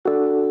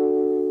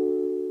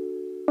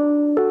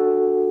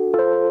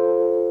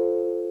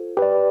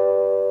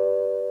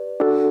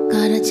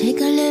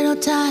take a little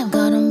time,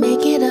 gotta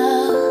make it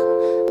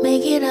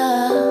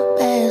up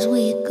as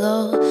we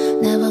go.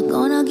 Never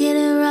gonna get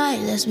it right,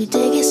 let's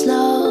take it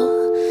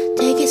slow,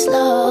 take it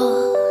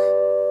slow.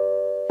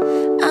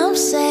 I'm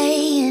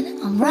saying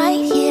I'm right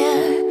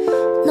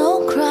here,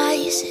 no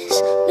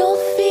crisis, no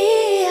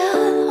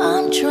fear.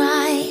 I'm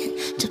trying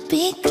to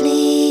be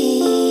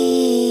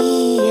clear.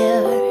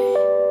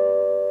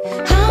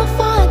 How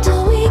far do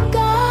we go?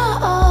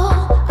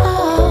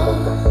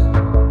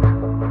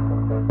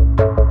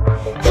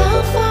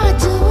 How far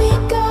do we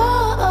go?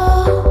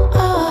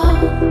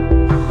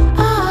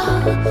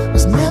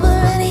 Was never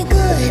any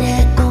good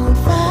at going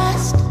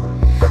fast,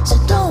 so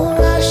don't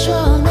rush or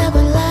I'll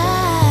never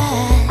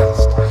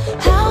last.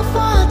 How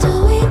far do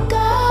we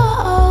go?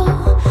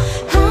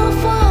 How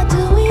far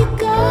do we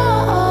go?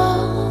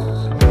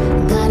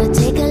 Gotta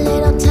take a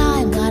little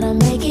time, gotta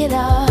make it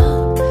up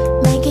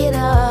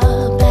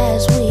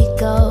as we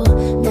go.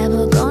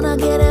 Never gonna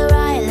get it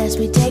right, let's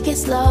take it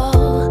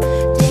slow,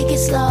 take it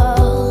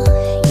slow.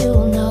 You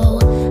know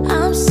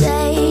I'm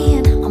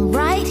saying I'm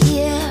right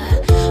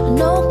here,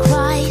 no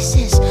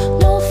crisis,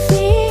 no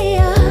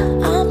fear.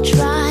 I'm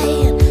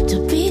trying to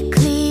be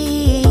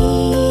clear.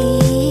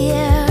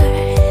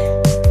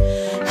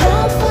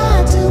 How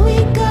far do we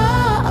go?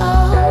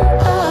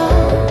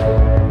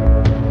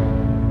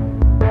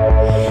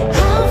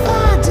 How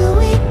far do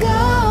we go?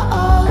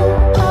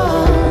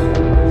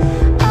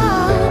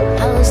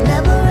 I was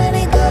never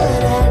any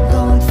good at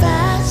going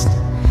fast,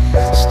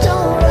 so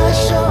don't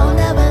rush or I'll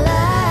never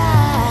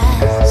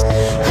last.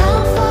 How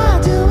far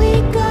do we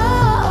go?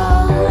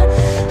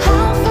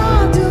 How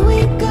far do we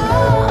go?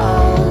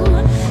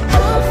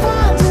 How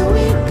far do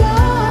we go?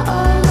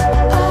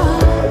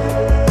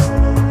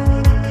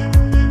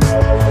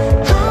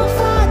 How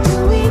far do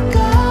we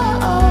go?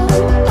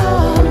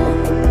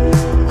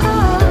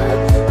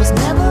 Was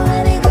never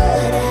any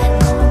good at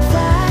going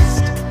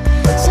fast,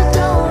 so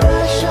don't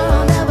rush or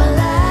I'll never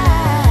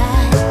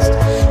last.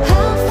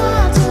 How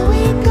far do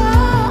we go?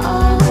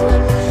 How far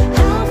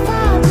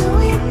do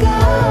we go?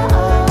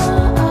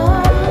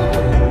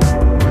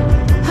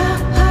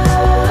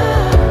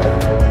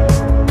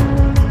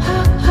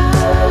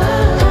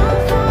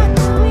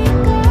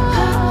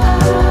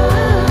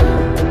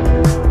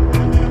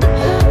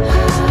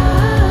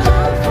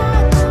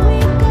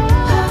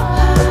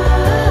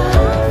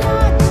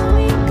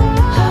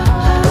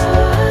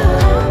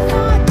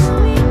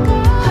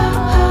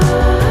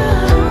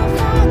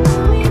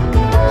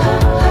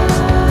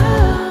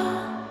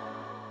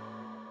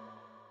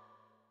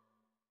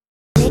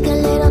 Take a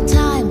little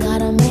time,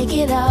 gotta make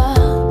it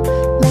up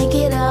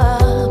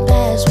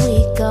as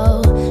we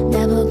go.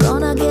 Never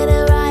gonna get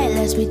it right,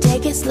 let's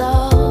take it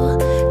slow,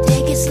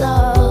 take it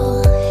slow.